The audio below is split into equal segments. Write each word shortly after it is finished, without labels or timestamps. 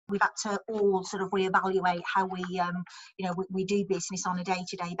we've had to all sort of reevaluate how we, we do business on a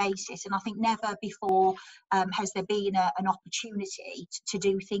day-to-day basis. And I think never before has there been an opportunity to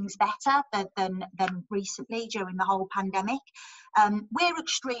do things better than recently during the whole pandemic. We're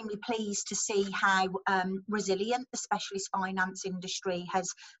extremely pleased to see how resilient the specialist finance industry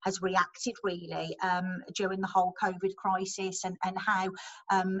has reacted really during the whole COVID crisis, and how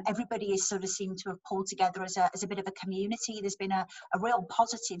everybody is sort of seemed to have pulled together as a bit of a community. There's been a real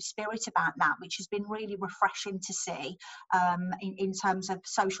positive spirit about that, which has been really refreshing to see in terms of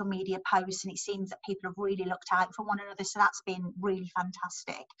social media posts, and it seems that people have really looked out for one another, so that's been really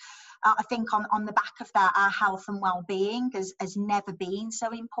fantastic. I think on the back of that, our health and well-being has never been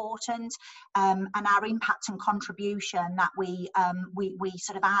so important, and our impact and contribution that we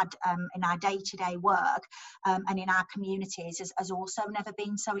sort of add in our day-to-day work and in our communities has also never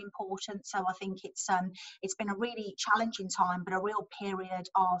been so important. So I think it's been a really challenging time, but a real period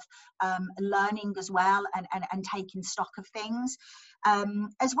of learning as well, and taking stock of things.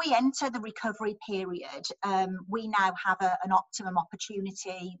 As we enter the recovery period, we now have an optimum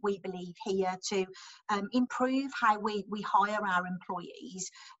opportunity, we believe, here to improve how we hire our employees,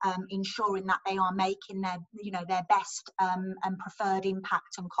 ensuring that they are making their best and preferred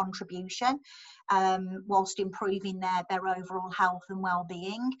impact and contribution, whilst improving their overall health and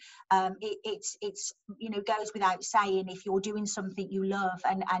well-being. It's goes without saying, if you're doing something you love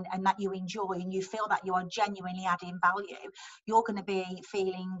and that you enjoy, and you feel that you are genuinely adding value, you're going to be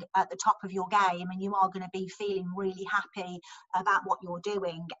feeling at the top of your game, and you are going to be feeling really happy about what you're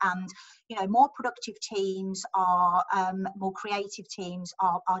doing. And more productive teams are more creative teams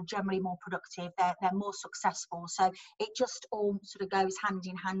are generally more productive, they're more successful. So it just all sort of goes hand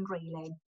in hand really.